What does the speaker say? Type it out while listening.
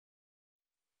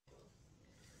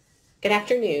Good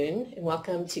afternoon and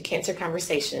welcome to Cancer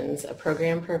Conversations, a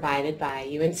program provided by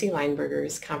UNC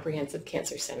Lineberger's Comprehensive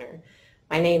Cancer Center.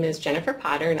 My name is Jennifer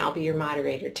Potter and I'll be your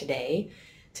moderator today.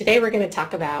 Today we're going to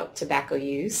talk about tobacco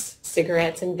use,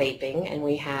 cigarettes, and vaping, and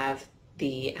we have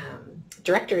the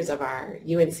directors of our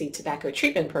UNC Tobacco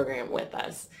Treatment Program with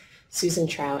us, Susan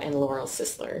Trout and Laurel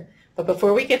Sisler. But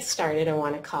before we get started, I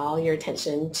want to call your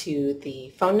attention to the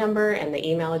phone number and the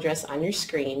email address on your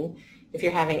screen. If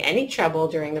you're having any trouble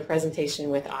during the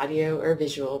presentation with audio or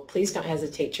visual, please don't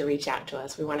hesitate to reach out to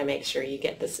us. We want to make sure you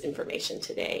get this information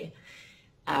today.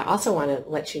 I also want to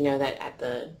let you know that at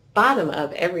the bottom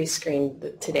of every screen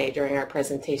today during our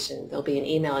presentation, there'll be an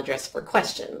email address for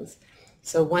questions.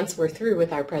 So once we're through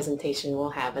with our presentation,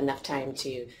 we'll have enough time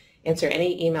to answer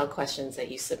any email questions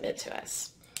that you submit to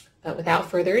us. But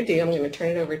without further ado, I'm going to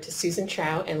turn it over to Susan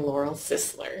Trout and Laurel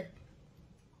Sisler.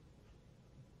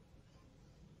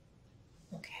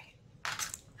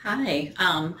 Hi,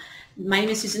 my name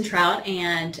is Susan Trout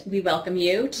and we welcome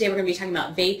you. Today we're going to be talking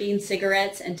about vaping,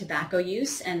 cigarettes, and tobacco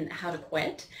use and how to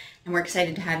quit. And we're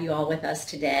excited to have you all with us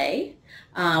today.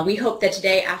 We hope that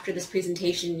today after this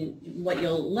presentation what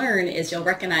you'll learn is you'll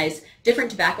recognize different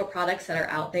tobacco products that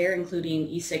are out there, including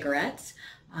e-cigarettes,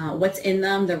 what's in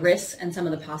them, the risks, and some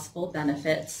of the possible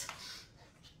benefits,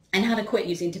 and how to quit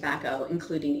using tobacco,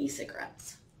 including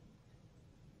e-cigarettes.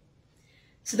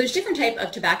 So there's different type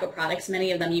of tobacco products.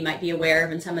 Many of them you might be aware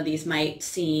of, and some of these might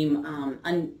seem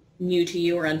new to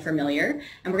you or unfamiliar.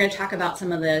 And we're going to talk about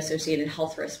some of the associated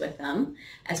health risks with them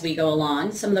as we go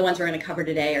along. Some of the ones we're going to cover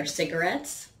today are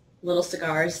cigarettes, little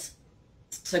cigars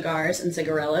and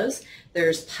cigarillos.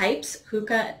 There's pipes,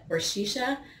 hookah or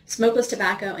shisha, smokeless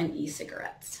tobacco, and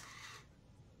e-cigarettes.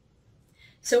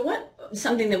 So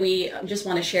something that we just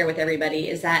want to share with everybody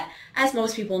is that, as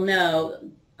most people know,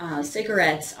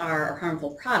 cigarettes are a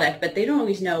harmful product, but they don't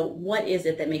always know what is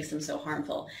it that makes them so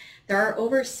harmful. There are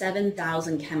over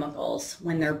 7,000 chemicals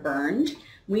when they're burned.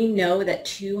 We know that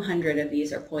 200 of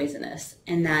these are poisonous,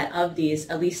 and that of these,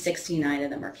 at least 69 of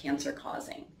them are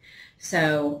cancer-causing.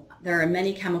 So there are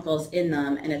many chemicals in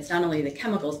them, and it's not only the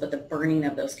chemicals, but the burning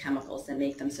of those chemicals that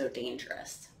make them so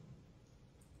dangerous.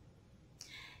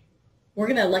 We're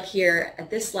going to look here at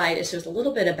this slide. It shows a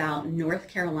little bit about North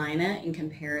Carolina in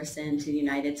comparison to the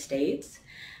United States.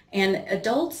 And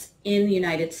adults in the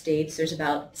United States, there's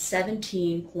about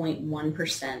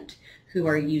 17.1% who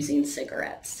are using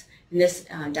cigarettes. And this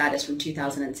data is from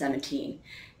 2017.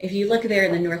 If you look there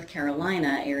in the North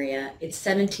Carolina area, it's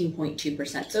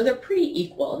 17.2%. So they're pretty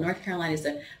equal. North Carolina is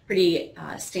a pretty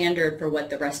standard for what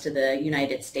the rest of the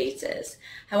United States is.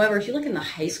 However, if you look in the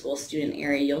high school student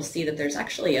area, you'll see that there's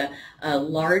actually a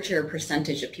larger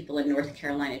percentage of people in North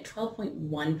Carolina.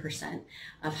 12.1%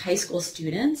 of high school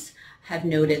students have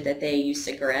noted that they use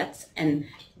cigarettes, and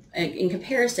in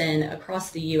comparison across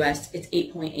the U.S. it's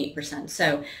 8.8%.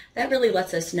 So that really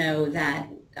lets us know that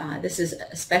this is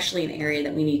especially an area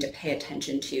that we need to pay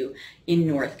attention to in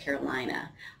North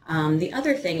Carolina. The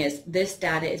other thing is this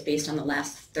data is based on the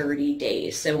last 30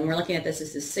 days. So when we're looking at this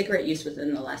is cigarette use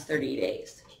within the last 30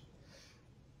 days.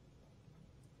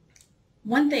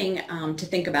 One thing to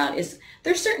think about is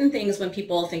there's certain things when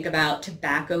people think about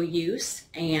tobacco use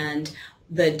and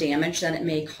the damage that it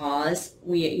may cause.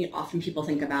 Often people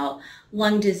think about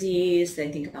lung disease, they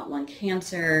think about lung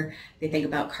cancer, they think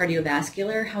about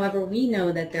cardiovascular. However, we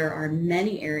know that there are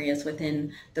many areas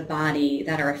within the body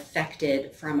that are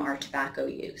affected from our tobacco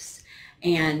use.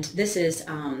 And this is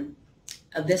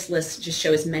this list just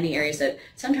shows many areas that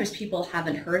sometimes people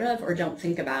haven't heard of or don't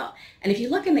think about. And if you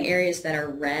look in the areas that are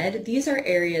red, these are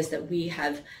areas that we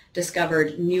have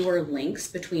discovered newer links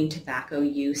between tobacco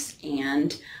use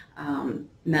and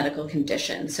medical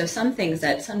conditions. So some things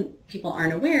that some people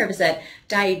aren't aware of is that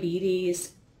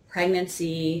diabetes,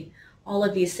 pregnancy, all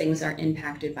of these things are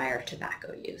impacted by our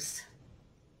tobacco use.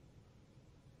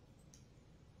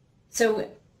 So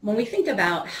when we think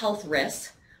about health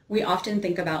risks, we often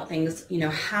think about things,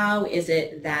 how is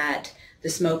it that the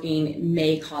smoking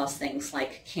may cause things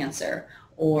like cancer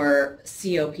or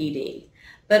COPD?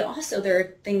 But also there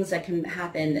are things that can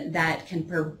happen that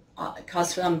can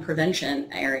cause some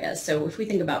prevention areas. So if we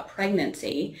think about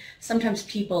pregnancy, sometimes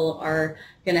people are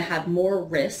going to have more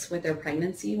risks with their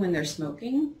pregnancy when they're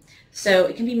smoking. So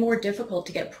it can be more difficult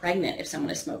to get pregnant if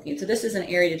someone is smoking. So this is an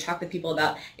area to talk with people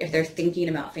about if they're thinking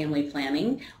about family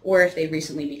planning or if they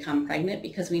recently become pregnant,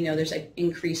 because we know there's an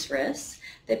increased risk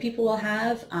that people will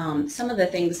have. Some of the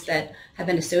things that have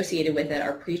been associated with it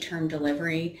are preterm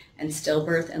delivery and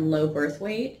stillbirth and low birth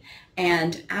weight.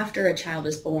 And after a child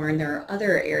is born, there are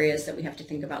other areas that we have to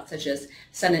think about, such as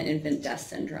sudden infant death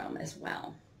syndrome as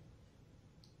well.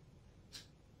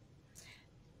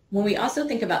 when we also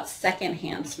think about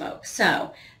secondhand smoke,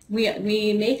 so we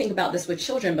may think about this with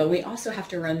children, but we also have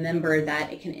to remember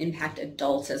that it can impact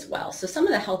adults as well. So some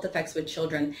of the health effects with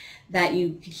children that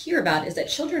you could hear about is that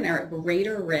children are at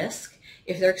greater risk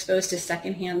if they're exposed to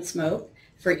secondhand smoke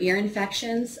for ear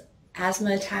infections,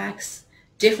 asthma attacks,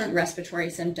 different respiratory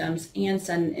symptoms, and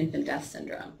sudden infant death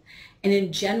syndrome. And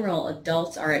in general,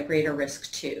 adults are at greater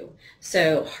risk too.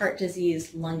 So heart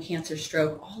disease, lung cancer,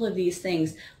 stroke, all of these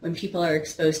things when people are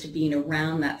exposed to being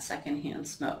around that secondhand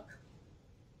smoke.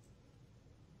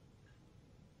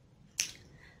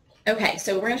 Okay,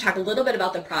 so we're going to talk a little bit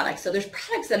about the products. So there's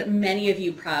products that many of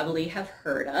you probably have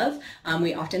heard of.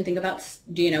 We often think about,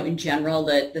 in general,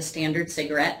 the standard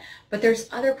cigarette, but there's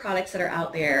other products that are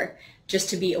out there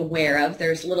just to be aware of.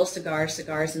 There's little cigars,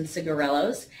 and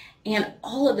cigarillos, and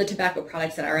all of the tobacco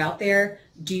products that are out there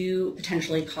do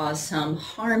potentially cause some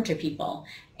harm to people.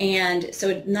 And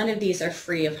so none of these are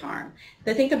free of harm.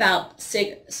 The thing about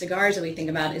cigars that we think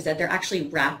about is that they're actually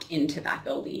wrapped in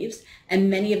tobacco leaves, and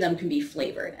many of them can be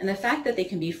flavored. And the fact that they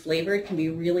can be flavored can be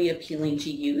really appealing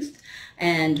to youth,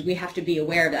 and we have to be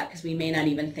aware of that because we may not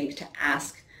even think to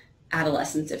ask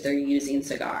adolescents if they're using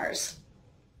cigars.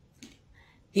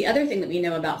 The other thing that we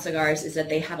know about cigars is that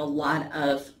they have a lot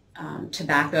of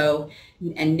tobacco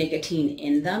and nicotine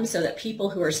in them, so that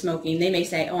people who are smoking, they may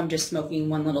say, oh, I'm just smoking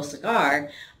one little cigar,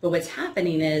 but what's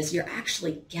happening is you're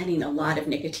actually getting a lot of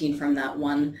nicotine from that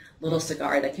one little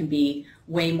cigar that can be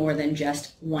way more than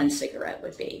just one cigarette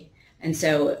would be. And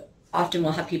so often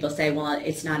we'll have people say, well,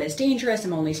 it's not as dangerous,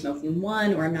 I'm only smoking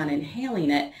one, or I'm not inhaling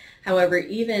it. However,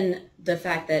 even the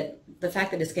fact that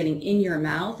it's getting in your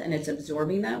mouth and it's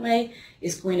absorbing that way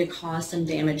is going to cause some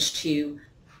damage to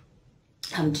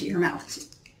your mouth.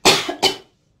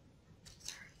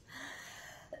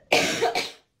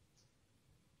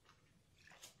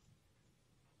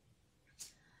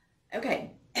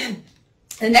 Okay,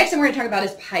 the next thing we're going to talk about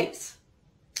is pipes.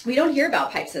 We don't hear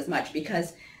about pipes as much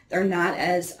because they're not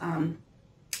as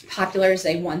popular as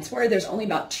they once were. There's only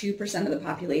about 2% of the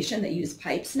population that use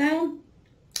pipes now.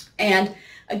 And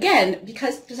again,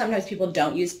 because sometimes people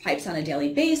don't use pipes on a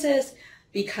daily basis,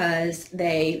 because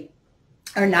they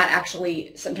are not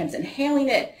actually sometimes inhaling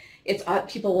it,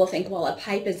 people will think, well, a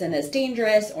pipe isn't as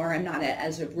dangerous, or I'm not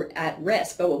as at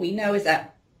risk. But what we know is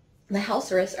that the health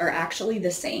risks are actually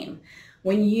the same.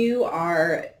 When you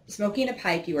are smoking a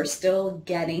pipe, you are still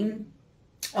getting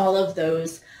all of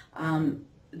those,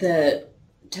 the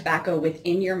tobacco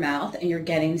within your mouth, and you're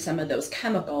getting some of those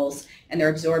chemicals, and they're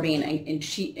absorbing and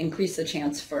increase the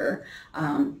chance for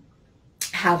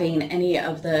having any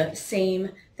of the same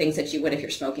things that you would if you're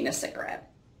smoking a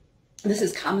cigarette. This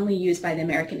is commonly used by the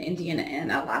American Indian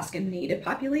and Alaskan Native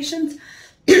populations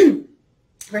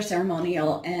for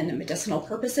ceremonial and medicinal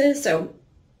purposes. So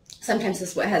sometimes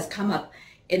this has come up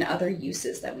in other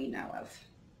uses that we know of.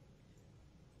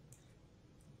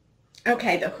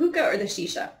 Okay, the hookah or the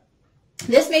shisha.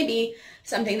 This may be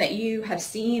something that you have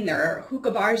seen. There are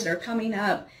hookah bars that are coming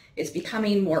up. It's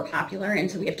becoming more popular, and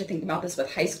so we have to think about this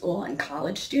with high school and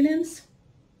college students.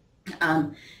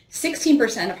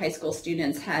 16% of high school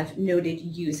students have noted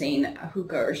using a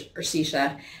hookah or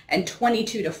shisha, and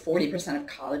 22 to 40% of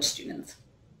college students.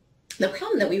 The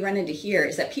problem that we run into here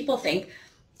is that people think,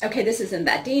 okay, this isn't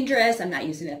that dangerous, I'm not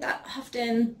using it that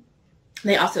often.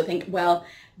 They also think, well,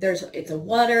 it's a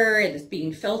water, it's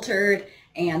being filtered,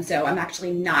 and so I'm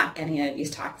actually not getting any of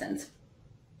these toxins.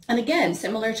 And again,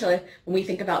 similar to when we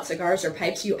think about cigars or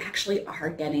pipes, you actually are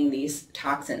getting these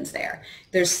toxins there.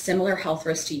 There's similar health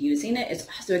risks to using it. It's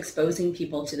also exposing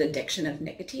people to the addiction of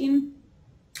nicotine.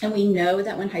 And we know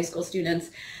that when high school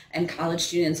students and college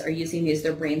students are using these,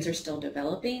 their brains are still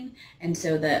developing. And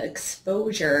so the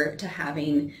exposure to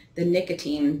having the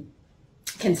nicotine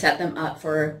can set them up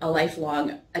for a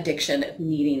lifelong addiction of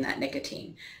needing that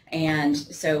nicotine. And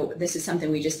so this is something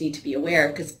we just need to be aware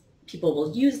of, because people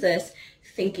will use this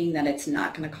thinking that it's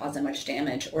not going to cause them much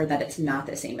damage, or that it's not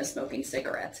the same as smoking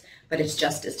cigarettes, but it's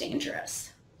just as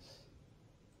dangerous.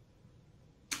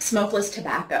 Smokeless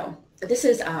tobacco. This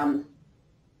is,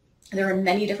 there are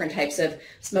many different types of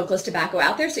smokeless tobacco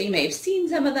out there, so you may have seen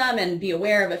some of them and be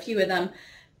aware of a few of them.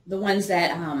 The ones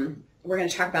that we're going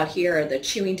to talk about here are the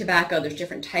chewing tobacco. There's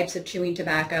different types of chewing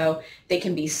tobacco. They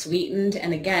can be sweetened,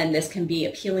 and again, this can be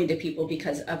appealing to people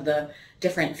because of the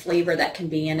different flavor that can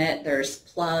be in it. There's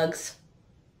plugs,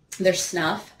 there's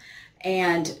snuff,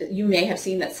 and you may have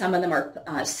seen that some of them are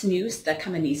snus that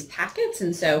come in these packets,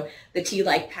 and so the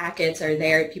tea-like packets are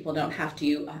there. People don't have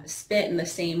to spit in the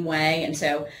same way, and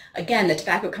so again, the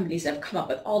tobacco companies have come up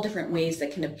with all different ways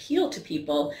that can appeal to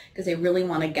people because they really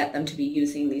want to get them to be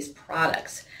using these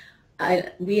products.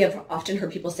 we have often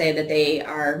heard people say that they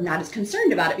are not as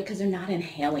concerned about it because they're not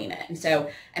inhaling it. And so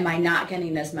am I not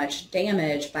getting as much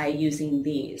damage by using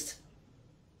these?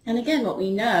 And again, what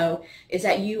we know is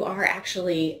that you are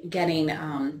actually getting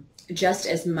just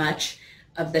as much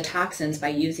of the toxins by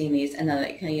using these, and that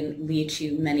it can lead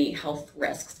to many health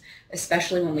risks,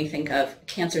 especially when we think of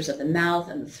cancers of the mouth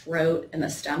and the throat and the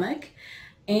stomach.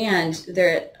 And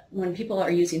when people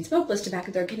are using smokeless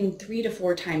tobacco, they're getting 3 to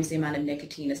 4 times the amount of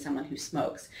nicotine as someone who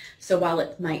smokes. So while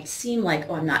it might seem like,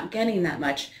 oh, I'm not getting that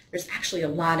much, there's actually a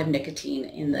lot of nicotine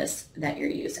in this that you're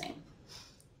using.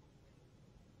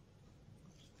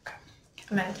 Okay.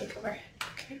 I'm going to take over.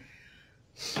 Okay.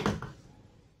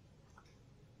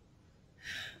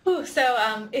 Ooh,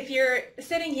 so if you're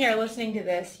sitting here listening to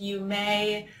this, you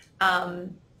may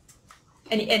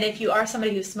and if you are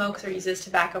somebody who smokes or uses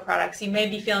tobacco products, you may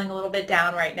be feeling a little bit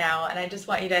down right now, and I just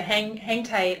want you to hang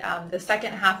tight. The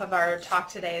second half of our talk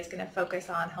today is going to focus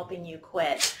on helping you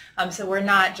quit. So we're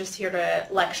not just here to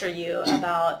lecture you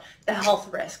about the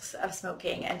health risks of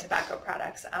smoking and tobacco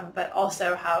products, but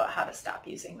also how to stop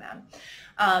using them.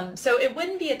 So it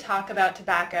wouldn't be a talk about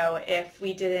tobacco if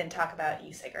we didn't talk about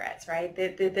e-cigarettes, right?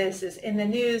 This is in the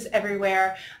news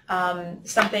everywhere,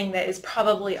 something that is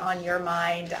probably on your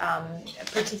mind,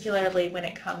 particularly when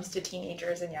it comes to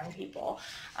teenagers and young people.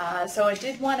 So I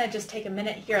did want to just take a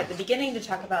minute here at the beginning to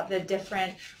talk about the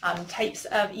different types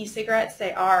of e-cigarettes.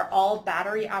 They are all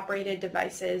battery-operated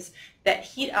devices that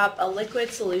heat up a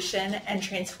liquid solution and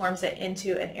transforms it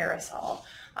into an aerosol.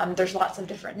 There's lots of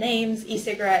different names: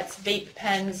 e-cigarettes, vape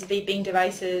pens, vaping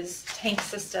devices, tank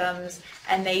systems,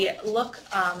 and they look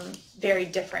very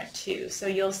different too. So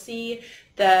you'll see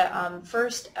the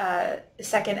first,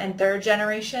 second, and third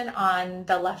generation on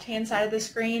the left-hand side of the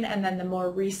screen, and then the more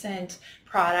recent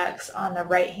products on the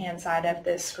right-hand side of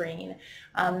the screen.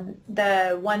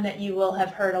 The one that you will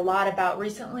have heard a lot about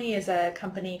recently is a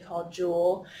company called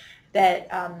Juul that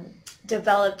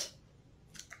developed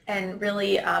and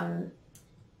really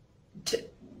to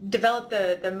develop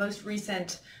the most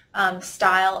recent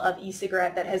style of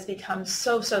e-cigarette that has become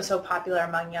so popular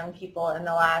among young people in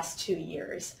the last 2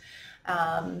 years.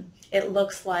 It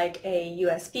looks like a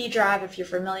USB drive, if you're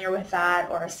familiar with that,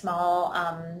 or a small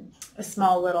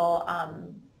little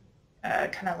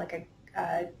kind of like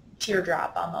a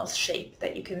teardrop almost shape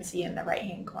that you can see in the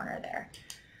right-hand corner there.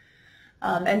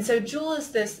 And so Juul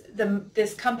is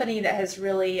this company that has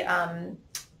really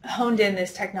honed in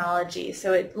this technology.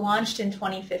 So it launched in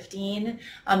 2015,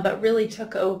 but really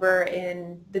took over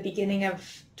in the beginning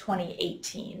of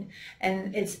 2018.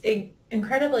 And it's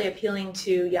incredibly appealing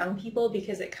to young people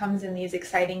because it comes in these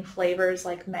exciting flavors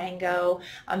like mango.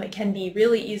 It can be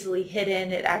really easily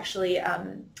hidden. It actually,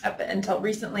 up until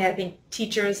recently, I think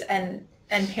teachers and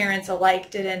parents alike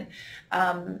didn't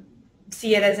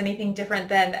see it as anything different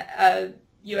than a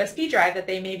USB drive that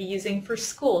they may be using for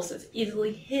school, so it's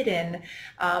easily hidden.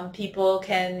 People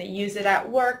can use it at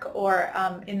work or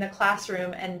in the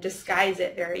classroom and disguise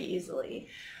it very easily.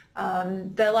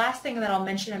 The last thing that I'll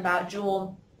mention about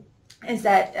Juul is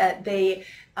that they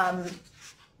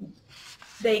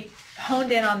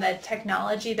honed in on the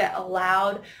technology that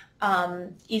allowed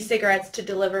e-cigarettes to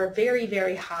deliver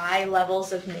very high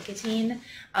levels of nicotine,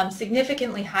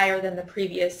 significantly higher than the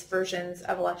previous versions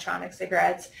of electronic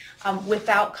cigarettes,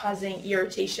 without causing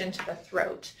irritation to the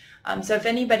throat. So if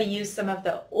anybody used some of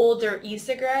the older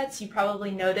e-cigarettes, you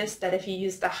probably noticed that if you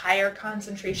used the higher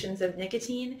concentrations of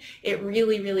nicotine, it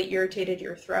really irritated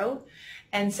your throat.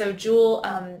 And so Juul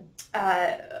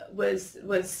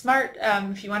was smart,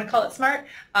 if you want to call it smart,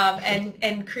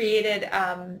 and created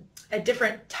a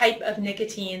different type of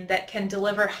nicotine that can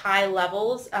deliver high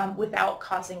levels without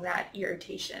causing that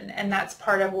irritation. And that's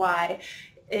part of why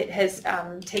it has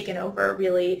taken over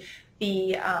really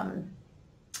the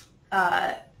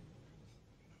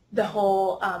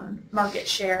whole market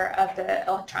share of the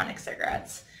electronic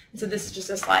cigarettes. And so this is just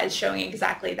a slide showing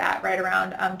exactly that, right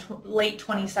around late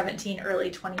 2017, early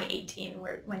 2018,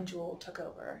 when Juul took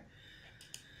over.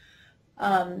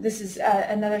 This is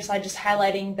another slide just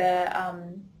highlighting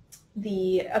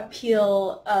the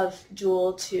appeal of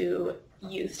Juul to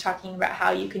youth, talking about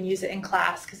how you can use it in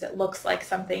class because it looks like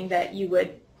something that you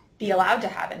would be allowed to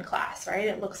have in class, right?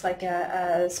 It looks like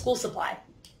a school supply.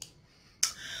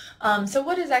 So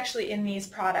what is actually in these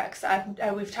products?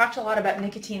 We've talked a lot about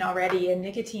nicotine already, and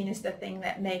nicotine is the thing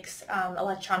that makes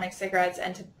electronic cigarettes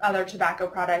and other tobacco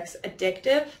products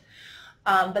addictive.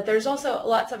 But there's also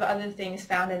lots of other things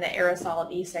found in the aerosol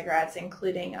of e-cigarettes,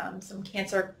 including some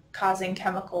cancer-causing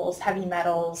chemicals, heavy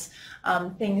metals,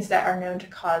 things that are known to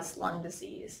cause lung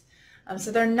disease.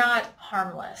 So they're not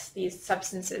harmless, these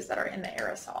substances that are in the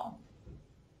aerosol.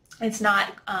 It's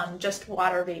not just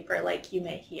water vapor like you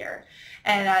may hear.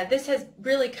 And this has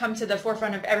really come to the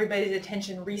forefront of everybody's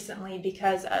attention recently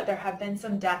because there have been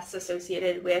some deaths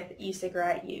associated with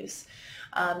e-cigarette use.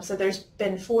 So there's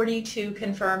been 42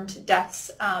 confirmed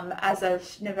deaths as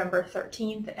of November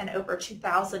 13th and over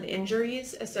 2,000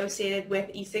 injuries associated with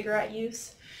e-cigarette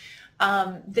use.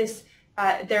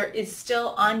 There is still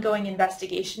ongoing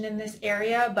investigation in this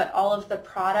area, but all of the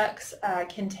products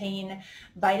contain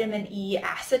vitamin E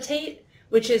acetate,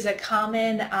 which is a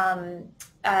common,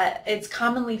 it's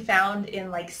commonly found in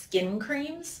like skin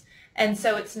creams. And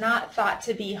so it's not thought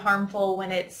to be harmful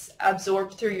when it's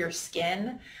absorbed through your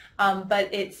skin,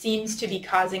 but it seems to be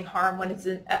causing harm when it's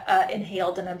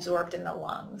inhaled and absorbed in the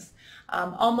lungs.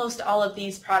 Almost all of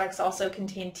these products also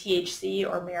contain THC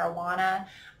or marijuana,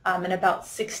 and about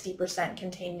 60%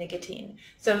 contain nicotine.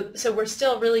 So we're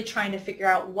still really trying to figure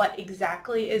out what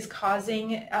exactly is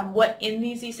causing, what in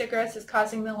these e-cigarettes is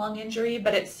causing the lung injury,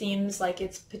 but it seems like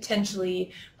it's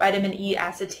potentially vitamin E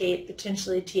acetate,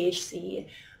 potentially THC,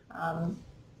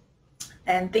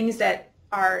 and things that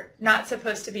are not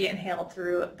supposed to be inhaled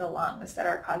through the lungs that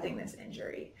are causing this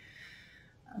injury.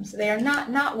 So they are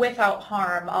not without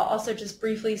harm. I'll also just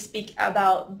briefly speak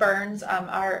about burns.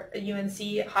 Our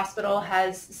UNC hospital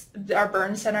our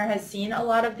burn center has seen a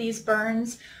lot of these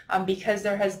burns because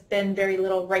there has been very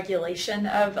little regulation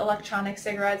of electronic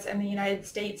cigarettes in the United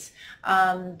States.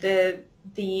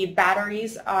 The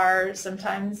batteries are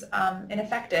sometimes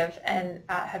ineffective and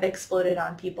have exploded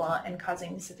on people and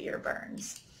causing severe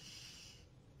burns.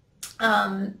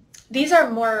 These are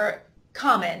more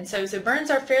common. So burns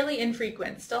are fairly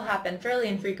infrequent, still happen, fairly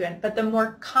infrequent, but the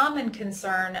more common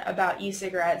concern about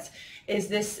e-cigarettes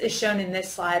is shown in this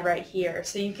slide right here.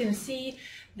 So you can see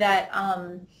that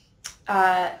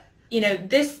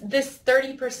this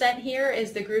 30% here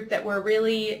is the group that we're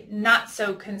really not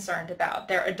so concerned about.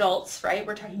 They're adults, right?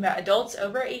 We're talking about adults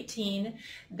over 18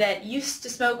 that used to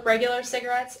smoke regular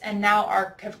cigarettes and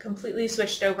now have completely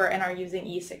switched over and are using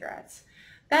e-cigarettes.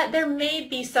 That there may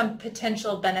be some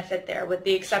potential benefit there with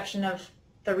the exception of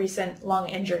the recent lung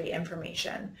injury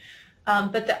information.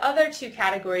 But the other two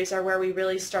categories are where we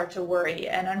really start to worry,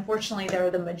 and unfortunately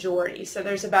they're the majority. So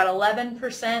there's about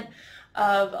 11%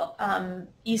 of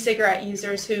e-cigarette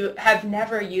users who have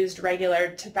never used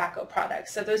regular tobacco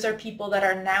products. So those are people that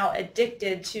are now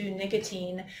addicted to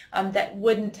nicotine that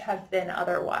wouldn't have been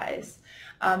otherwise.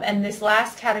 And this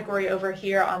last category over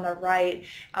here on the right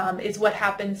is what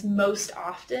happens most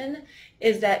often,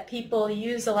 is that people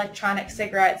use electronic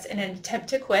cigarettes in an attempt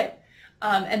to quit,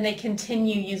 and they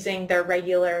continue using their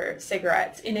regular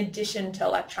cigarettes in addition to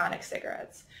electronic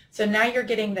cigarettes. So now you're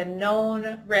getting the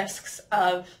known risks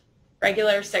of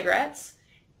regular cigarettes,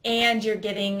 and you're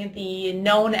getting the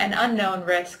known and unknown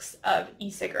risks of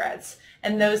e-cigarettes.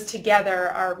 And those together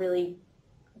are really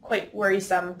quite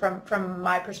worrisome from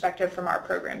my perspective, from our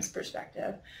program's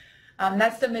perspective.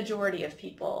 That's the majority of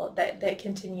people that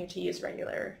continue to use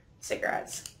regular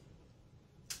cigarettes.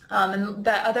 And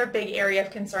the other big area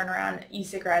of concern around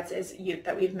e-cigarettes is youth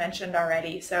that we've mentioned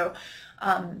already. So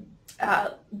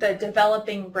the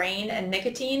developing brain and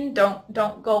nicotine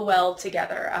don't go well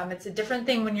together. It's a different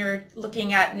thing when you're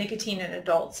looking at nicotine in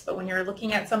adults, but when you're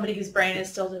looking at somebody whose brain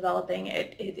is still developing,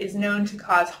 it is known to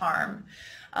cause harm.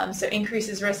 So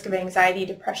increases risk of anxiety,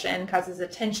 depression, causes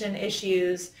attention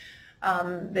issues.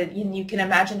 That you can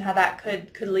imagine how that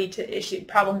could lead to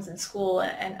problems in school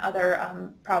and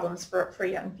other problems for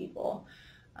young people.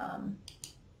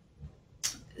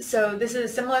 So this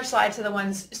is a similar slide to the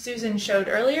ones Susan showed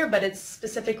earlier, but it's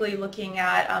specifically looking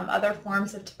at other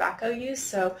forms of tobacco use.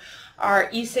 So our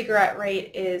e-cigarette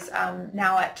rate is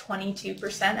now at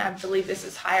 22%. I believe this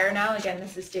is higher now. Again,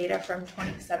 this is data from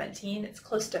 2017. It's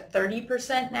close to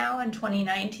 30% now in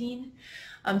 2019.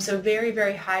 So very,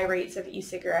 very high rates of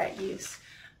e-cigarette use,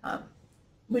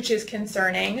 which is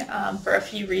concerning for a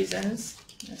few reasons.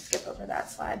 I'm going to skip over that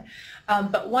slide.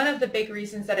 But one of the big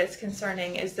reasons that it's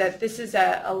concerning is that this is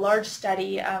a large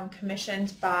study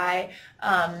commissioned by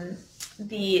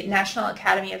the National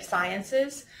Academy of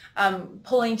Sciences,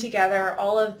 pulling together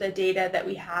all of the data that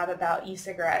we have about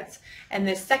e-cigarettes. And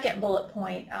this second bullet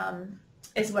point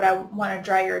is what I want to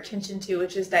draw your attention to,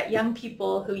 which is that young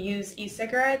people who use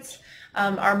e-cigarettes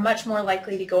are much more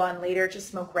likely to go on later to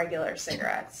smoke regular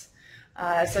cigarettes.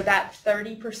 So that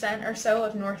 30% or so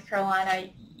of North Carolina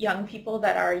young people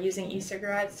that are using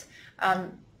e-cigarettes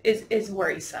is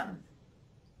worrisome.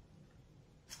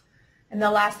 And the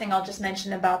last thing I'll just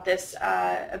mention about this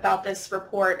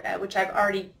report, which I've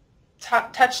already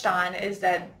touched on, is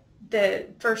that the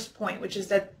first point, which is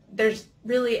that there's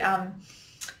really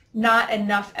not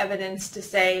enough evidence to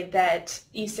say that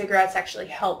e-cigarettes actually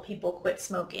help people quit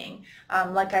smoking.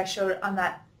 Like I showed on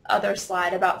that other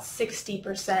slide, about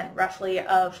 60% roughly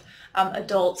of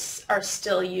adults are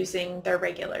still using their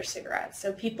regular cigarettes.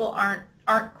 So people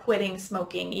aren't quitting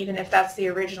smoking, even if that's the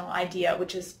original idea,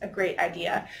 which is a great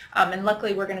idea. And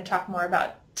luckily we're going to talk more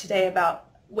today about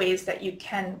ways that you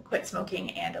can quit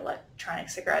smoking and electronic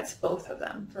cigarettes, both of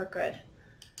them, for good.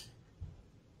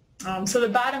 So the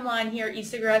bottom line here,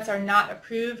 e-cigarettes are not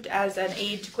approved as an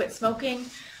aid to quit smoking.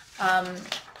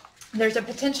 There's a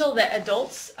potential that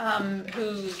adults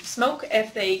who smoke,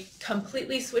 if they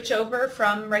completely switch over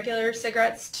from regular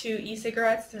cigarettes to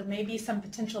e-cigarettes, there may be some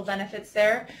potential benefits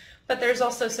there. But there's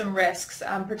also some risks,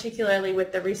 particularly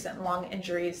with the recent lung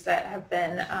injuries that have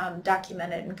been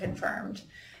documented and confirmed.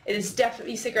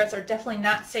 E-cigarettes are definitely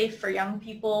not safe for young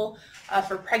people,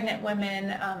 for pregnant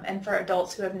women, and for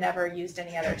adults who have never used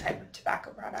any other type of tobacco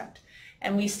product.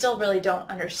 And we still really don't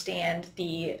understand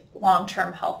the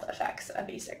long-term health effects of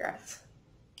e-cigarettes.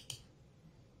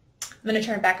 I'm going to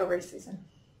turn it back over to Susan.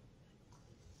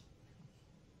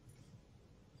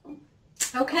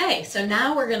 Okay, so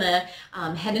now we're going to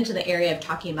head into the area of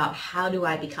talking about how do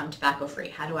I become tobacco-free,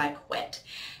 how do I quit?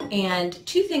 And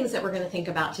two things that we're going to think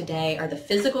about today are the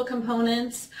physical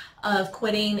components of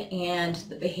quitting and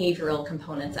the behavioral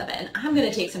components of it. And I'm going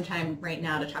to take some time right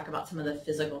now to talk about some of the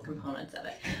physical components of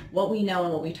it. What we know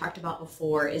and what we talked about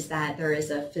before is that there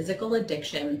is a physical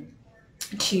addiction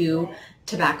to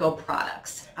tobacco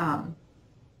products.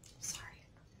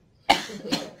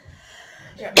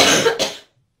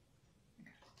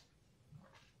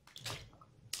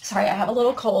 Sorry, I have a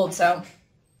little cold, so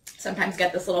sometimes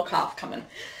get this little cough coming.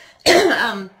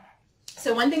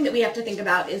 So one thing that we have to think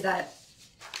about is that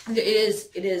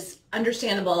it is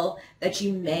understandable that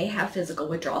you may have physical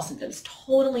withdrawal symptoms.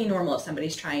 Totally normal if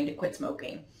somebody's trying to quit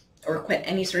smoking or quit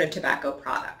any sort of tobacco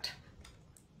product.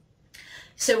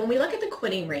 So when we look at the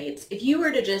quitting rates,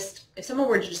 if someone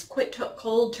were to just quit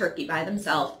cold turkey by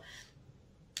themselves,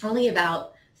 only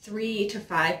about 3 to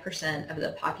 5% of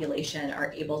the population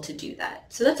are able to do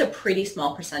that. So that's a pretty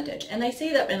small percentage. And I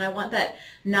say that, and I want that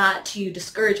not to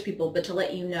discourage people, but to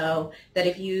let you know that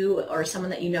if you or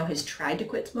someone that you know has tried to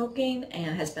quit smoking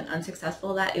and has been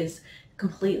unsuccessful, that is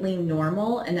completely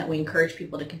normal, and that we encourage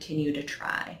people to continue to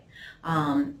try.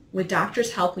 With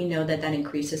doctors' help, we know that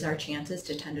increases our chances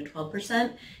to 10 to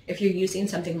 12%. If you're using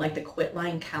something like the Quit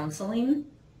Line counseling,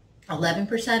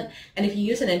 11%, and if you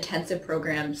use an intensive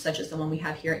program such as the one we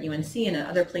have here at UNC and in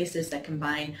other places that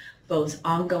combine both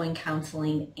ongoing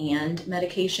counseling and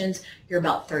medications, you're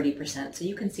about 30%. So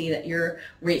you can see that your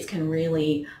rates can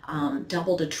really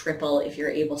double to triple if you're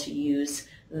able to use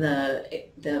the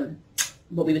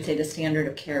what we would say the standard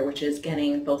of care, which is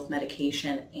getting both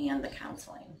medication and the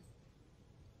counseling.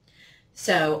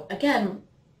 So again,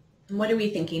 what are we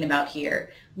thinking about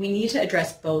here? We need to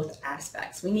address both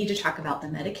aspects. We need to talk about the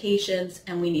medications,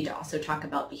 and we need to also talk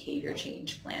about behavior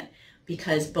change plan,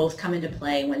 because both come into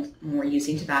play when we're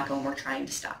using tobacco and we're trying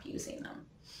to stop using them.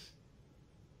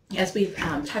 As we've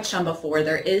touched on before,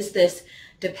 there is this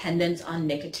dependence on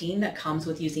nicotine that comes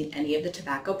with using any of the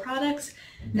tobacco products.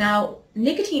 Now,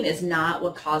 nicotine is not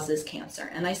what causes cancer,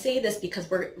 and I say this because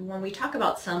when we talk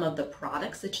about some of the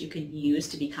products that you can use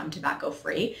to become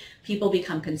tobacco-free, people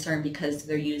become concerned because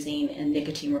they're using a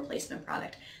nicotine replacement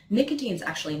product. Nicotine is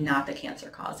actually not the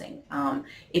cancer-causing.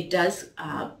 It does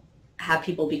have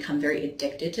people become very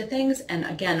addicted to things, and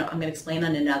again, I'm going to explain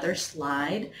on another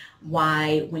slide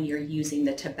why when you're using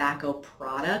the tobacco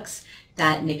products,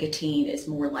 that nicotine is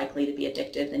more likely to be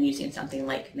addictive than using something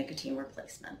like nicotine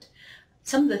replacement.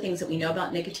 Some of the things that we know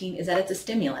about nicotine is that it's a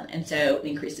stimulant, and so it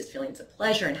increases feelings of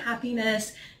pleasure and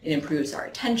happiness, it improves our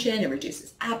attention, it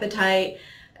reduces appetite,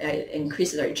 it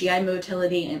increases our GI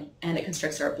motility, and it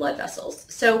constricts our blood vessels.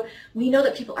 So we know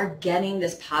that people are getting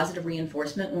this positive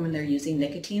reinforcement when they're using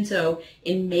nicotine, so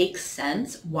it makes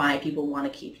sense why people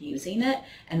want to keep using it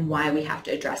and why we have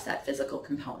to address that physical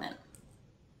component.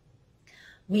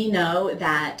 We know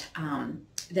that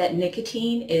that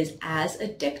nicotine is as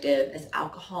addictive as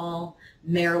alcohol,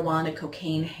 marijuana,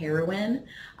 cocaine, heroin.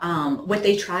 What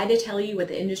they try to tell you, what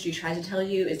the industry tries to tell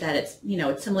you, is that it's,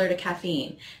 it's similar to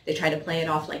caffeine. They try to play it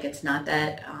off like it's not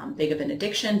that big of an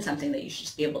addiction, something that you should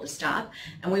just be able to stop.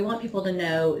 And we want people to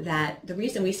know that the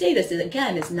reason we say this is,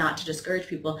 again, is not to discourage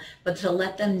people, but to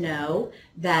let them know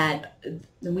that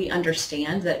we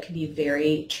understand that it can be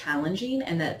very challenging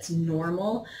and that it's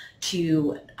normal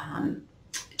to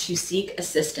seek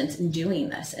assistance in doing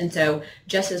this. And so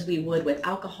just as we would with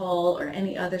alcohol or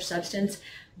any other substance,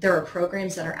 there are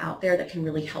programs that are out there that can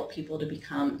really help people to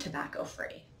become tobacco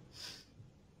free.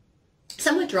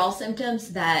 Some withdrawal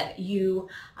symptoms that you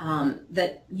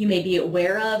may be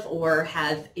aware of, or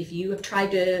have, if you have tried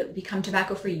to become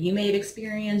tobacco free, you may have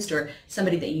experienced, or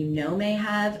somebody that you know may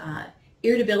have.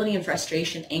 Irritability and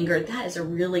frustration, anger, that is a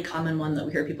really common one that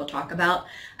we hear people talk about,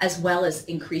 as well as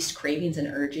increased cravings and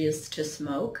urges to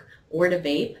smoke or to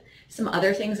vape. Some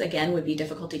other things, again, would be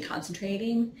difficulty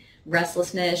concentrating,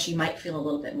 restlessness. You might feel a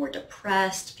little bit more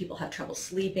depressed. People have trouble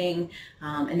sleeping,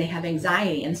 and they have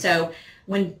anxiety. And so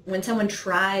when someone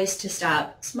tries to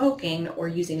stop smoking or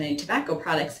using any tobacco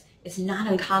products, it's not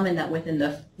uncommon that within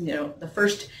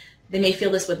they may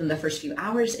feel this within the first few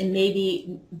hours, and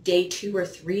maybe day 2 or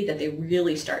 3 that they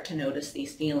really start to notice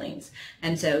these feelings.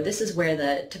 And so this is where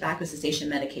the tobacco cessation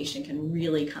medication can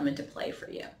really come into play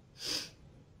for you.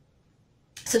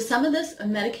 So some of the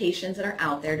medications that are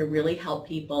out there to really help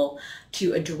people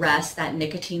to address that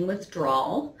nicotine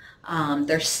withdrawal,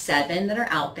 there's 7 that are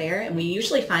out there, and we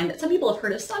usually find that some people have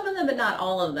heard of some of them but not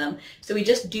all of them. So we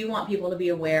just do want people to be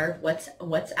aware of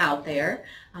what's out there.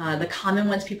 The common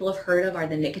ones people have heard of are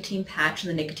the nicotine patch and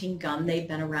the nicotine gum. They've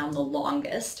been around the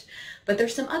longest. But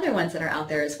there's some other ones that are out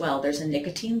there as well. There's a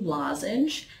nicotine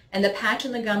lozenge, and the patch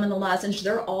and the gum and the lozenge,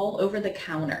 they're all over the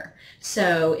counter.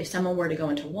 So if someone were to go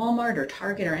into Walmart or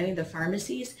Target or any of the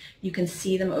pharmacies, you can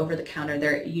see them over the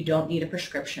counter. You don't need a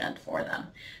prescription for them.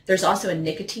 There's also a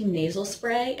nicotine nasal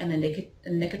spray and a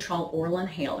Nicotrol oral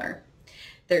inhaler.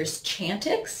 There's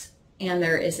Chantix, and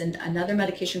there is another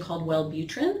medication called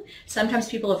Wellbutrin. Sometimes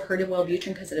people have heard of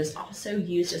Wellbutrin because it is also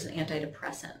used as an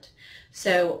antidepressant.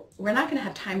 So we're not going to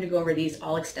have time to go over these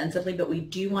all extensively, but we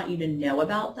do want you to know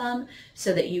about them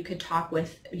so that you could talk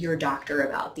with your doctor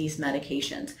about these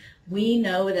medications. We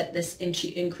know that this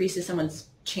increases someone's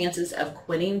chances of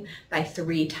quitting by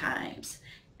 3 times.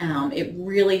 It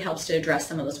really helps to address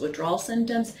some of those withdrawal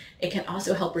symptoms. It can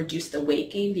also help reduce the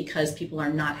weight gain because people are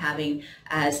not having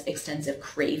as extensive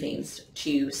cravings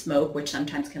to smoke, which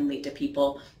sometimes can lead to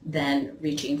people then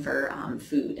reaching for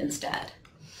food instead.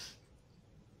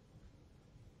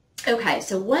 Okay,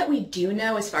 so what we do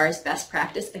know as far as best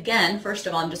practice, again, first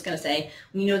of all, I'm just going to say,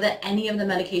 we know that any of the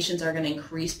medications are going to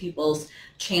increase people's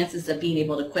chances of being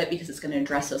able to quit because it's going to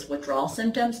address those withdrawal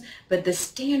symptoms. But the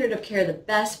standard of care, the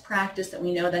best practice that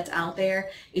we know that's out there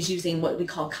is using what we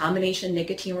call combination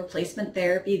nicotine replacement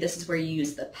therapy. This is where you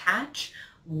use the patch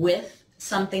with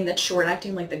something that's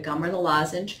short-acting like the gum or the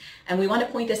lozenge. And we want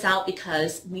to point this out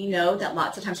because we know that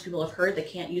lots of times people have heard they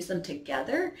can't use them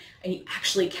together, and you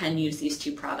actually can use these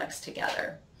 2 products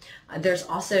together. There's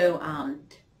also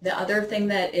the other thing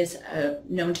that is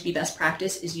known to be best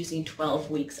practice is using 12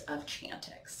 weeks of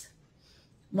Chantix.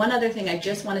 One other thing I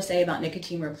just want to say about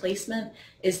nicotine replacement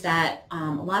is that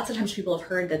lots of times people have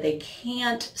heard that they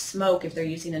can't smoke if they're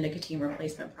using a nicotine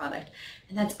replacement product,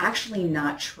 and that's actually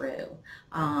not true.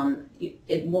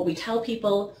 What we tell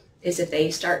people is if they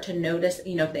start to notice,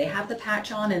 if they have the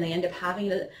patch on and they end up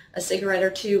having a cigarette or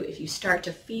 2, if you start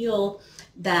to feel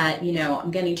that,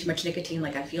 I'm getting too much nicotine,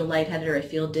 like I feel lightheaded or I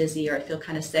feel dizzy or I feel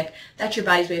kind of sick, that's your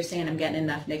body's way of saying I'm getting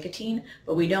enough nicotine,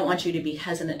 but we don't want you to be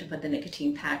hesitant to put the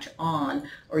nicotine patch on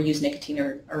or use nicotine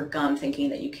or gum thinking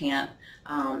that you can't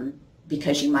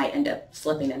because you might end up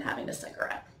slipping and having a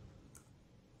cigarette.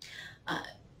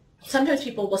 Sometimes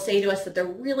people will say to us that they're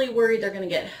really worried they're going to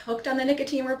get hooked on the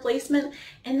nicotine replacement,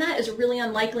 and that is really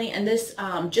unlikely. And this,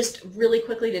 just really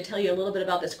quickly to tell you a little bit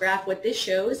about this graph, what this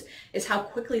shows is how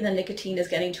quickly the nicotine is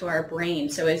getting to our brain.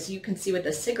 So as you can see with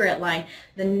the cigarette line,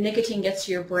 the nicotine gets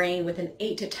to your brain within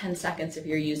 8 to 10 seconds if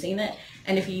you're using it.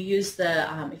 And if you use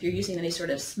if you're using any sort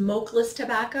of smokeless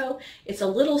tobacco, it's a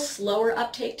little slower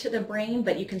uptake to the brain,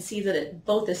 but you can see that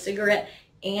both the cigarette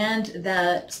and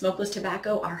the smokeless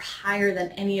tobacco are higher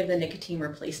than any of the nicotine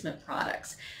replacement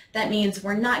products. That means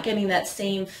we're not getting that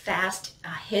same fast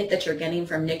hit that you're getting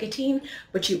from nicotine,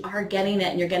 but you are getting it,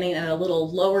 and you're getting it at a little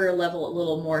lower level, a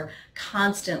little more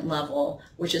constant level,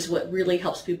 which is what really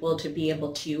helps people to be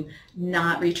able to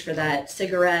not reach for that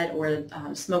cigarette or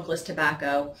smokeless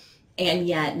tobacco and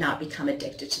yet not become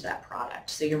addicted to that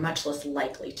product. So you're much less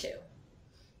likely to.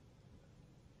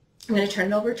 I'm going to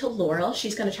turn it over to Laurel.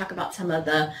 She's going to talk about some of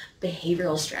the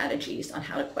behavioral strategies on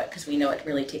how to quit, because we know it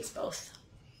really takes both.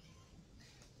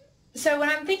 So when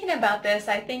I'm thinking about this,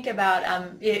 I think about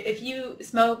if you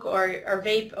smoke or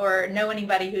vape or know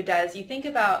anybody who does, you think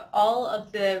about all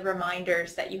of the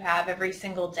reminders that you have every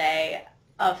single day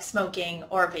of smoking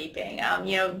or vaping.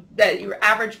 You know, that your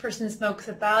average person smokes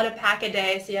about a pack a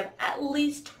day, so you have at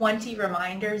least 20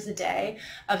 reminders a day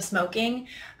of smoking.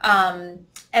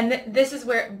 And this is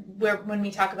where when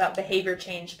we talk about behavior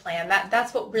change plan,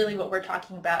 that's what we're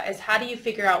talking about, is how do you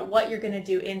figure out what you're going to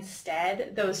do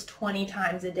instead those 20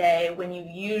 times a day when you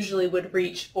usually would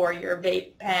reach for your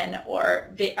vape pen or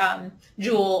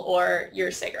Juul or your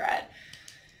cigarette.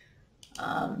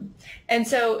 And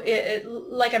so,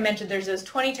 like I mentioned, there's those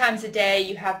 20 times a day.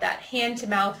 You have that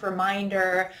hand-to-mouth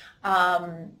reminder,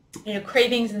 you know,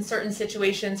 cravings in certain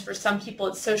situations. For some people,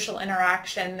 it's social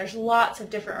interaction. There's lots of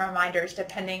different reminders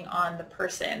depending on the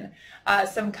person.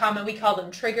 Some common, we call them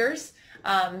triggers.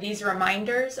 These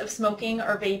reminders of smoking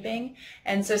or vaping.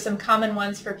 And so some common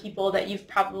ones for people that you've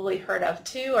probably heard of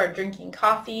too are drinking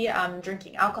coffee,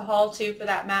 drinking alcohol too for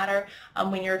that matter,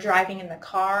 when you're driving in the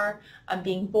car,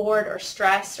 being bored or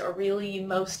stressed, or really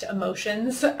most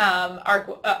emotions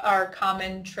are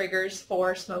common triggers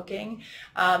for smoking.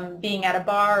 Being at a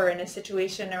bar or in a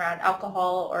situation around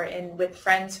alcohol or with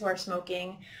friends who are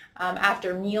smoking.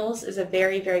 After meals is a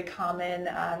very, very common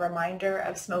reminder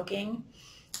of smoking.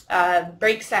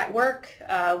 Breaks at work,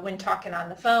 when talking on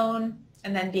the phone,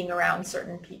 and then being around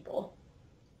certain people.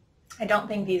 I don't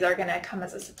think these are going to come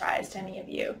as a surprise to any of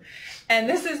you. And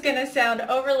this is going to sound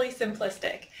overly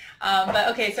simplistic. But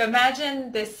okay, so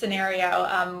imagine this scenario.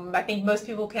 I think most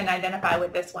people can identify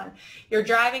with this one. You're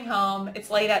driving home, it's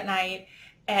late at night,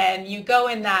 and you go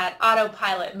in that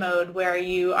autopilot mode where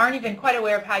you aren't even quite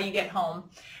aware of how you get home.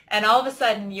 And all of a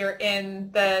sudden you're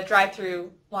in the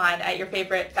drive-through line at your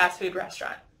favorite fast food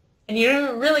restaurant. And you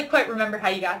don't really quite remember how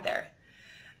you got there.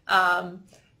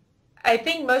 I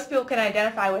think most people can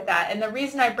identify with that. And the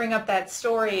reason I bring up that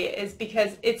story is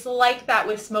because it's like that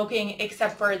with smoking,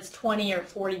 except for it's 20 or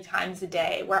 40 times a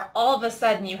day, where all of a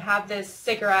sudden you have this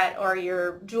cigarette or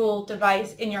your Juul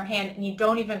device in your hand and you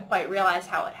don't even quite realize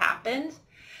how it happened.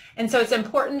 And so it's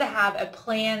important to have a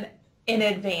plan in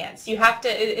advance. You have to,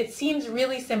 it seems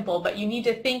really simple, but you need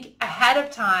to think ahead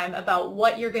of time about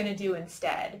what you're going to do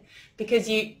instead, because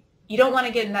you don't want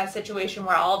to get in that situation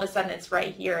where all of a sudden it's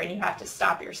right here and you have to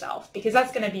stop yourself, because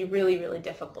that's going to be really, really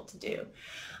difficult to do.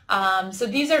 So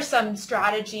these are some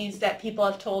strategies that people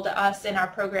have told us in our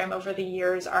program over the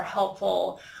years are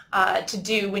helpful to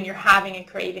do when you're having a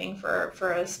craving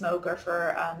for a smoke or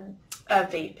for a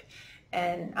vape.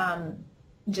 And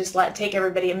just take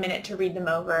everybody a minute to read them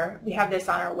over. We have this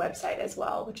on our website as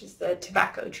well, which is the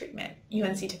Tobacco Treatment,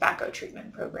 UNC Tobacco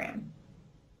Treatment Program.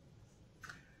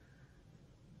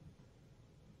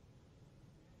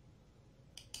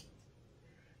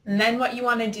 And then what you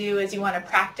want to do is you want to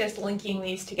practice linking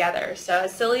these together. So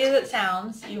as silly as it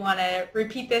sounds, you want to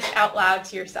repeat this out loud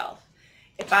to yourself.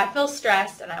 If I feel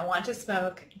stressed and I want to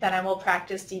smoke, then I will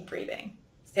practice deep breathing.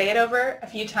 Say it over a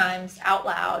few times out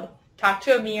loud. Talk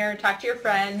to a mirror, talk to your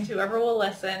friend, whoever will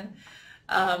listen.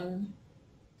 And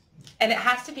it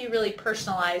has to be really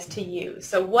personalized to you.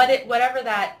 So whatever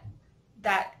that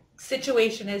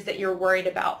situation is that you're worried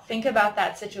about, think about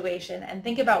that situation and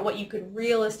think about what you could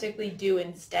realistically do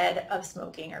instead of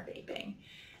smoking or vaping,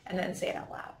 and then say it out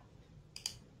loud.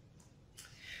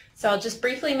 So I'll just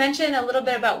briefly mention a little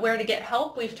bit about where to get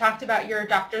help. We've talked about your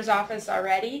doctor's office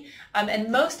already,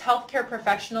 and most healthcare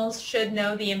professionals should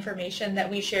know the information that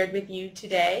we shared with you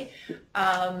today.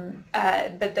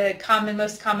 But the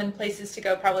most common places to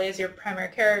go probably is your primary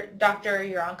care doctor,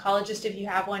 your oncologist if you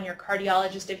have one, your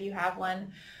cardiologist if you have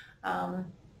one.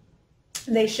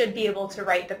 They should be able to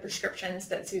write the prescriptions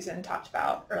that Susan talked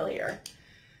about earlier.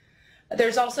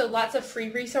 There's also lots of free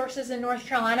resources in North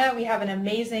Carolina. We have an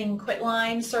amazing Quit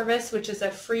Line service, which is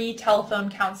a free telephone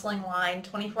counseling line,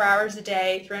 24 hours a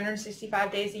day,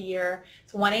 365 days a year.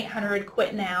 It's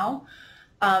 1-800-QUIT-NOW.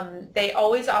 They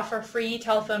always offer free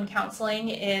telephone counseling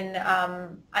in,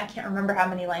 I can't remember how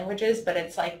many languages, but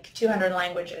it's like 200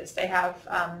 languages. They have,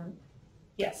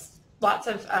 yes, lots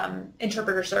of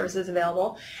interpreter services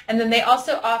available. And then they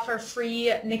also offer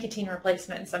free nicotine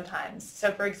replacement sometimes.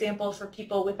 So for example, for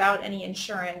people without any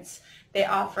insurance, they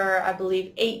offer, I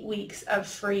believe, 8 weeks of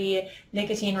free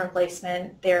nicotine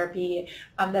replacement therapy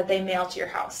that they mail to your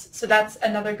house. So that's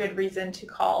another good reason to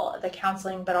call the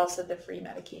counseling, but also the free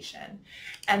medication.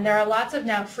 And there are lots of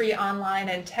now free online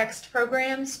and text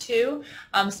programs too.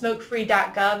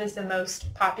 Smokefree.gov is the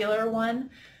most popular one.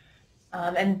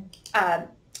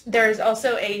 There's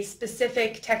also a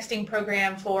specific texting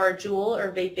program for Juul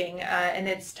or vaping, and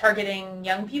it's targeting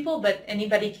young people, but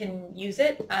anybody can use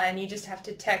it, and you just have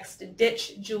to text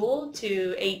ditch Juul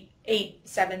to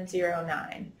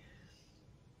 88709.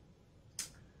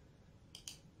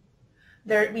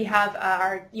 we have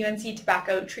our UNC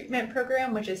Tobacco treatment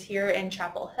program, which is here in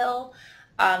Chapel Hill.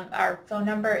 Our phone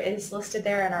number is listed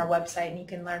there on our website, and you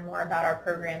can learn more about our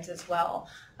programs as well.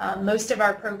 Most of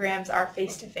our programs are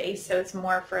face-to-face, so it's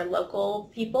more for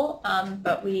local people,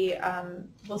 but we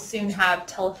will soon have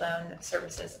telephone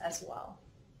services as well.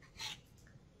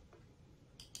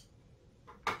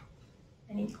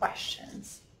 Any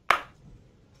questions?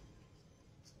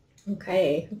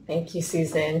 Okay, thank you,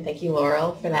 Susan. Thank you,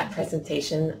 Laurel, for that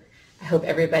presentation. I hope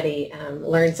everybody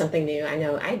learned something new. I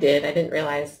know I did. I didn't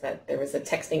realize that there was a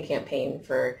texting campaign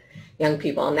for young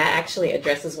people, and that actually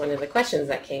addresses one of the questions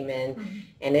that came in,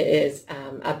 and it is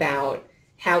about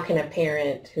how can a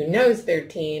parent who knows their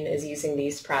teen is using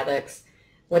these products,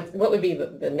 what would be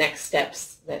the next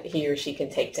steps that he or she can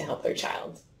take to help their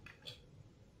child?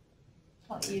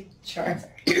 Sure.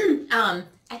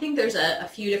 I think there's a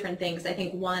few different things. I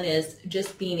think one is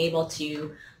just being able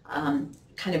to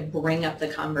kind of bring up the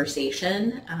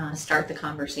conversation, start the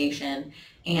conversation,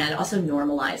 and also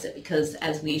normalize it, because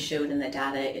as we showed in the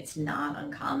data, it's not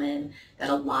uncommon that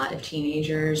a lot of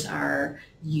teenagers are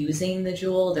using the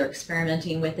Juul, they're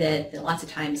experimenting with it, and lots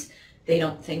of times they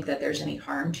don't think that there's any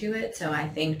harm to it. So I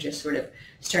think just sort of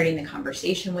starting the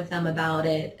conversation with them about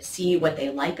it, see what they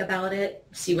like about it,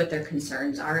 see what their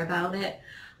concerns are about it,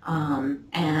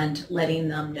 and letting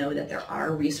them know that there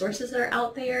are resources that are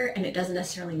out there, and it doesn't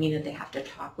necessarily mean that they have to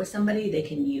talk with somebody. They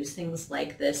can use things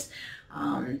like this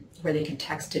where they can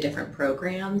text to different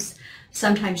programs.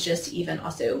 Sometimes just even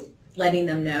also letting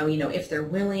them know, you know, if they're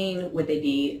willing, would they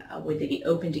be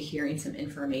open to hearing some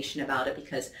information about it,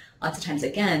 because lots of times,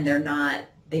 again, they're not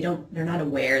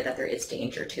aware that there is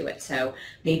danger to it. So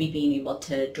maybe being able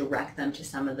to direct them to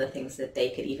some of the things that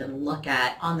they could even look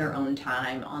at on their own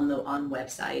time on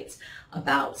websites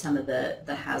about some of the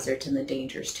hazards and the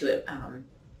dangers to it.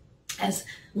 As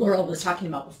Laurel was talking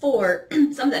about before,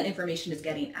 some of that information is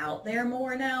getting out there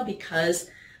more now because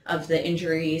of the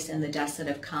injuries and the deaths that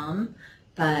have come.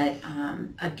 But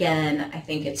again, I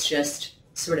think it's just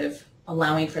sort of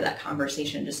allowing for that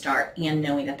conversation to start and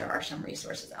knowing that there are some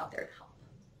resources out there to help.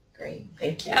 Great,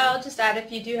 thank you. I'll just add,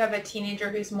 if you do have a teenager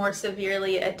who's more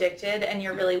severely addicted and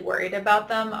you're really worried about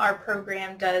them, our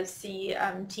program does see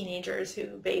teenagers who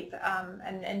vape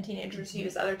and teenagers who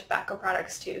use other tobacco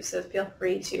products too. So feel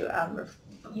free to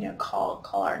call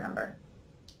our number.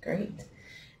 Great.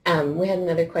 We had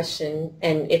another question,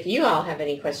 and if you all have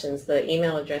any questions, the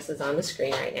email address is on the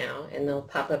screen right now, and they'll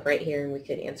pop up right here, and we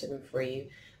could answer them for you.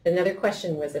 Another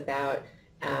question was about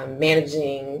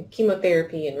managing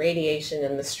chemotherapy and radiation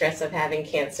and the stress of having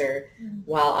cancer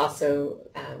while also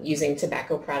using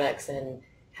tobacco products, and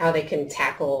how they can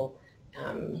tackle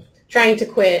trying to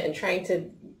quit and trying to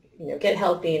get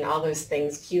healthy and all those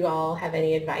things. Do you all have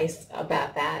any advice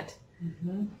about that?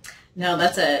 Mm-hmm. No,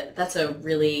 that's a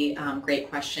really great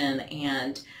question,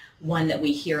 and one that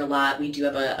we hear a lot. We do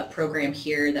have a program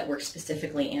here that works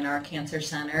specifically in our cancer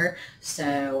center.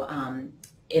 So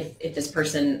if this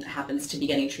person happens to be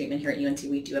getting treatment here at UNC,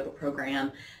 we do have a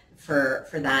program for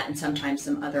that, and sometimes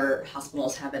some other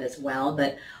hospitals have it as well.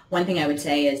 But one thing I would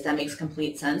say is that makes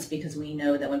complete sense, because we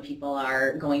know that when people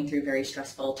are going through very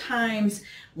stressful times,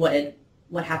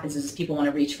 what happens is people want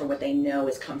to reach for what they know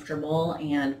is comfortable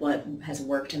and what has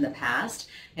worked in the past.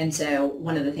 And so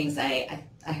one of the things I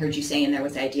heard you say in there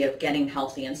was the idea of getting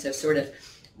healthy. And so sort of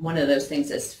one of those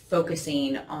things is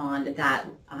focusing on that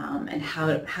and how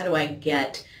do I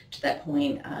get to that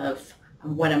point of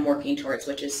what I'm working towards,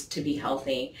 which is to be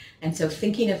healthy. And so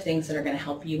thinking of things that are going to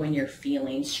help you when you're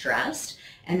feeling stressed,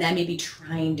 and then maybe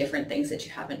trying different things that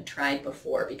you haven't tried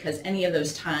before, because any of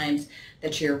those times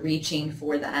that you're reaching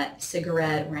for that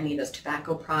cigarette or any of those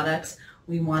tobacco products,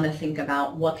 we want to think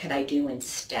about what could I do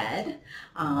instead.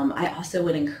 I also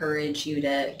would encourage you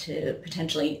to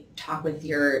potentially talk with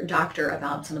your doctor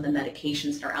about some of the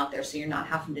medications that are out there, so you're not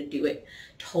having to do it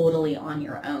totally on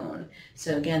your own.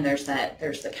 So again, there's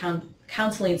the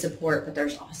counseling support, but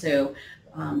there's also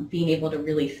being able to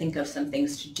really think of some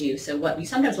things to do. So what we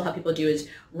sometimes will have people do is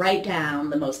write down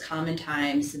the most common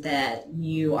times that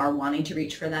you are wanting to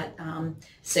reach for that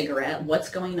cigarette, what's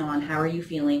going on, how are you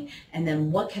feeling, and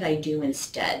then what could I do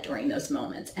instead during those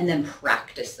moments, and then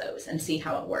practice those and see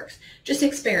how it works. Just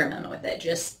experiment with it,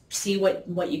 just see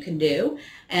what you can do,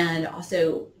 and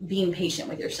also being patient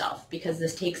with yourself, because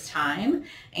this takes time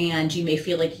and you may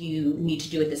feel like you need to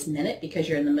do it this minute because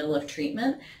you're in the middle of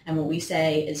treatment. And what we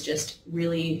say is just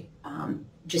really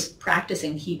just practice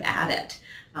and keep at it.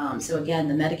 So again,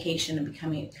 the medication and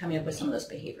coming up with some of those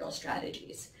behavioral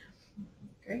strategies.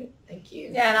 Great, thank you.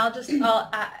 Yeah, and I'll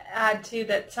add too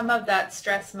that some of that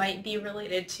stress might be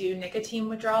related to nicotine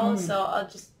withdrawal. So I'll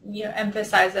just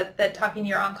emphasize that talking to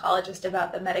your oncologist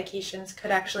about the medications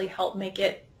could actually help make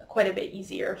it quite a bit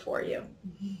easier for you.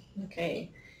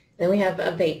 Okay, then we have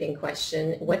a vaping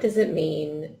question. What does it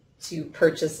mean to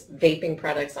purchase vaping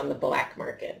products on the black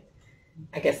market?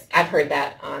 I guess I've heard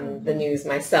that on the news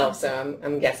myself, so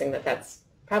I'm guessing that that's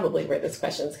probably where this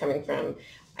question is coming from.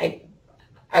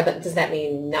 Does that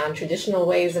mean non-traditional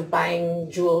ways of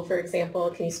buying Juul, for example?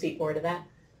 Can you speak more to that?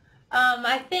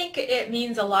 I think it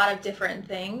means a lot of different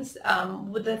things.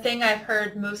 The thing I've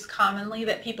heard most commonly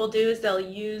that people do is they'll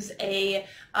use a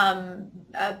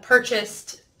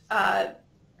purchased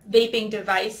vaping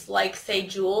device like, say,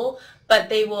 Juul, but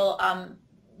they will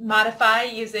modify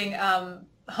using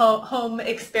home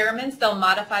experiments. They'll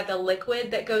modify the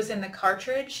liquid that goes in the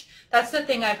cartridge. That's the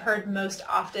thing I've heard most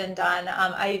often done.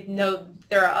 I know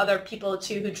there are other people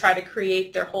too who try to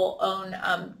create their whole own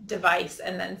device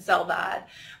and then sell that.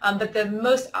 But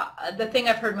the thing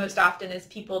I've heard most often is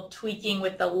people tweaking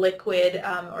with the liquid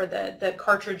or the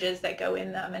cartridges that go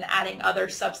in them and adding other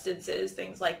substances,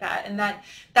 things like that. And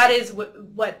that is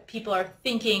what people are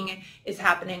thinking is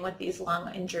happening with these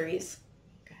lung injuries.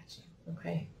 Gotcha.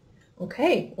 Okay.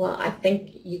 Okay, well, I think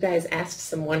you guys asked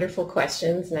some wonderful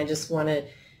questions, and I just want to,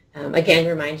 again,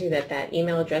 remind you that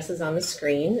email address is on the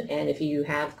screen, and if you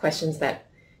have questions that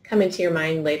come into your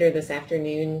mind later this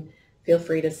afternoon, feel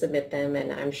free to submit them,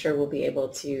 and I'm sure we'll be able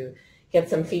to get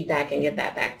some feedback and get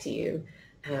that back to you.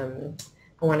 I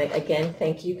want to, again,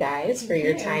 thank you guys for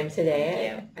your time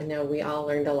today. I know we all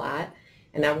learned a lot,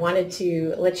 and I wanted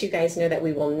to let you guys know that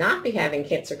we will not be having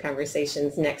Cancer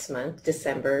Conversations next month,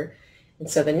 December. And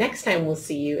so the next time we'll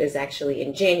see you is actually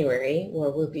in January,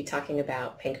 where we'll be talking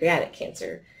about pancreatic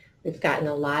cancer. We've gotten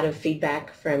a lot of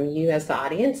feedback from you as the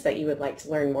audience that you would like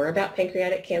to learn more about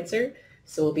pancreatic cancer.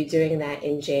 So we'll be doing that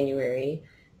in January,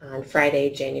 on Friday,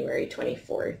 January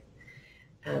 24th.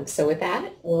 So with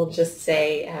that, we'll just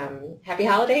say happy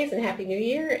holidays and happy new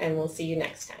year, and we'll see you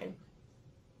next time.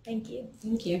 Thank you.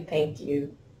 Thank you. Thank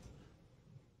you.